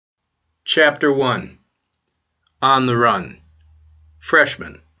Chapter 1 On the Run.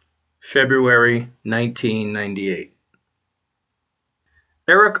 Freshman, February 1998.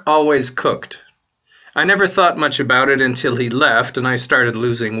 Eric always cooked. I never thought much about it until he left and I started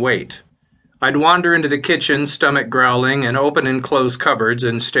losing weight. I'd wander into the kitchen, stomach growling, and open and close cupboards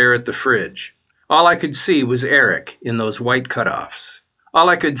and stare at the fridge. All I could see was Eric in those white cutoffs. All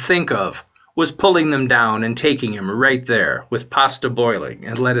I could think of was pulling them down and taking him right there with pasta boiling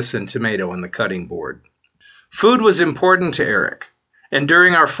and lettuce and tomato on the cutting board. Food was important to Eric, and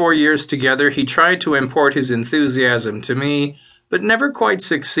during our 4 years together he tried to import his enthusiasm to me, but never quite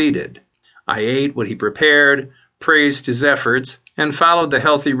succeeded. I ate what he prepared, praised his efforts, and followed the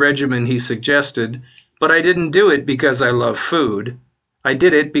healthy regimen he suggested, but I didn't do it because I love food. I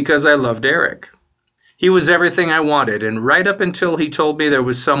did it because I loved Eric. He was everything I wanted, and right up until he told me there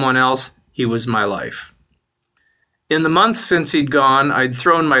was someone else, he was my life. In the months since he'd gone, I'd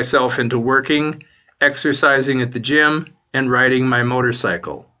thrown myself into working, exercising at the gym, and riding my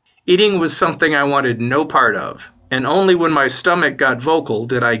motorcycle. Eating was something I wanted no part of, and only when my stomach got vocal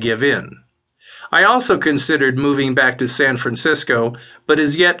did I give in. I also considered moving back to San Francisco, but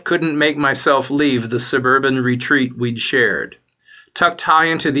as yet couldn't make myself leave the suburban retreat we'd shared. Tucked high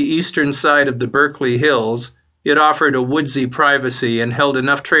into the eastern side of the Berkeley Hills, it offered a woodsy privacy and held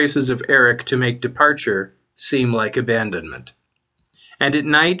enough traces of Eric to make departure seem like abandonment. And at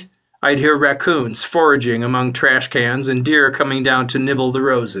night, I'd hear raccoons foraging among trash cans and deer coming down to nibble the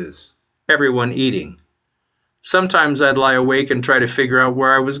roses, everyone eating. Sometimes I'd lie awake and try to figure out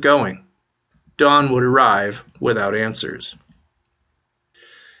where I was going. Dawn would arrive without answers.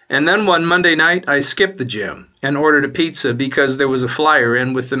 And then one Monday night, I skipped the gym and ordered a pizza because there was a flyer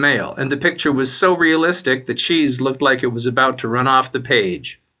in with the mail, and the picture was so realistic the cheese looked like it was about to run off the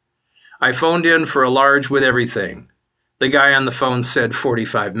page. I phoned in for a large with everything. The guy on the phone said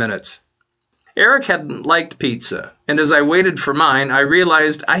 45 minutes. Eric hadn't liked pizza, and as I waited for mine, I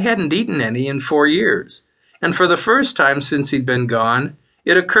realized I hadn't eaten any in 4 years. And for the first time since he'd been gone,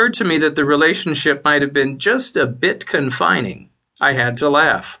 it occurred to me that the relationship might have been just a bit confining. I had to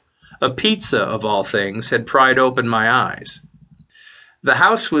laugh. A pizza, of all things, had pried open my eyes. The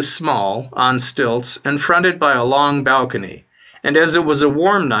house was small, on stilts, and fronted by a long balcony, and as it was a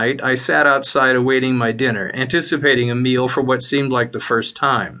warm night, I sat outside awaiting my dinner, anticipating a meal for what seemed like the first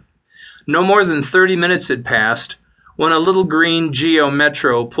time. No more than 30 minutes had passed when a little green Geo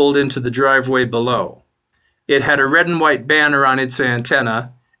Metro pulled into the driveway below. It had a red and white banner on its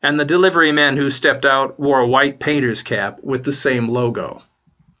antenna, and the delivery man who stepped out wore a white painter's cap with the same logo.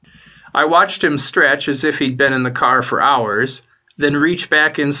 I watched him stretch as if he'd been in the car for hours, then reach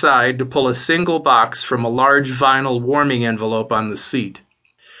back inside to pull a single box from a large vinyl warming envelope on the seat.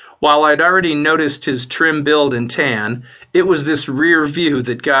 While I'd already noticed his trim build and tan, it was this rear view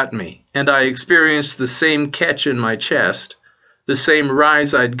that got me, and I experienced the same catch in my chest, the same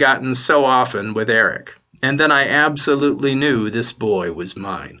rise I'd gotten so often with Eric. And then I absolutely knew this boy was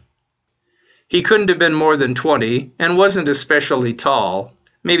mine. He couldn't have been more than 20 and wasn't especially tall,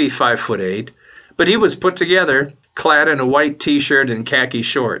 maybe 5'8", but he was put together, clad in a white t-shirt and khaki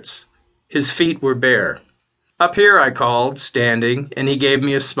shorts. His feet were bare. "Up here," I called, standing, and he gave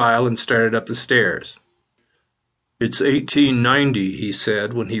me a smile and started up the stairs. "It's $18.90, he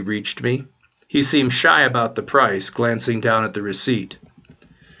said when he reached me. He seemed shy about the price, glancing down at the receipt.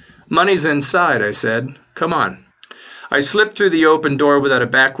 "Money's inside," I said. "Come on." I slipped through the open door without a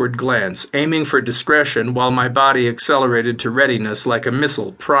backward glance, aiming for discretion while my body accelerated to readiness like a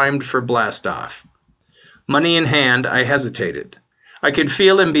missile primed for blast-off. Money in hand, I hesitated. I could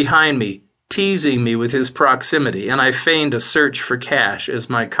feel him behind me, teasing me with his proximity, and I feigned a search for cash as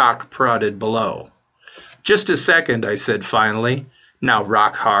my cock prodded below. "Just a second," I said finally, now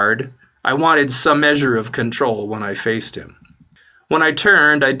rock hard. I wanted some measure of control when I faced him. When I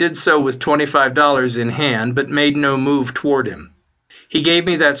turned, I did so with $25 in hand, but made no move toward him. He gave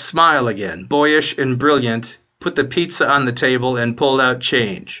me that smile again, boyish and brilliant, put the pizza on the table, and pulled out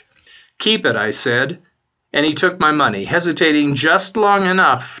change. "Keep it," I said, and he took my money, hesitating just long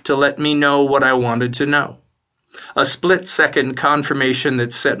enough to let me know what I wanted to know. A split-second confirmation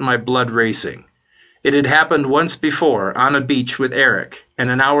that set my blood racing. It had happened once before, on a beach with Eric, and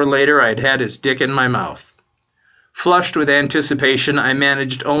an hour later I'd had his dick in my mouth. Flushed with anticipation, I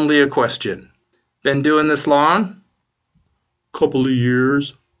managed only a question. "Been doing this long?" "Couple of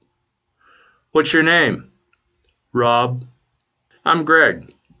years." "What's your name?" "Rob." "I'm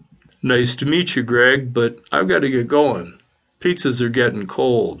Greg." "Nice to meet you, Greg, but I've got to get going. Pizzas are getting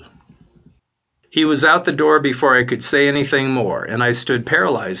cold." He was out the door before I could say anything more, and I stood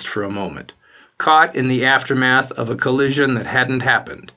paralyzed for a moment, caught in the aftermath of a collision that hadn't happened,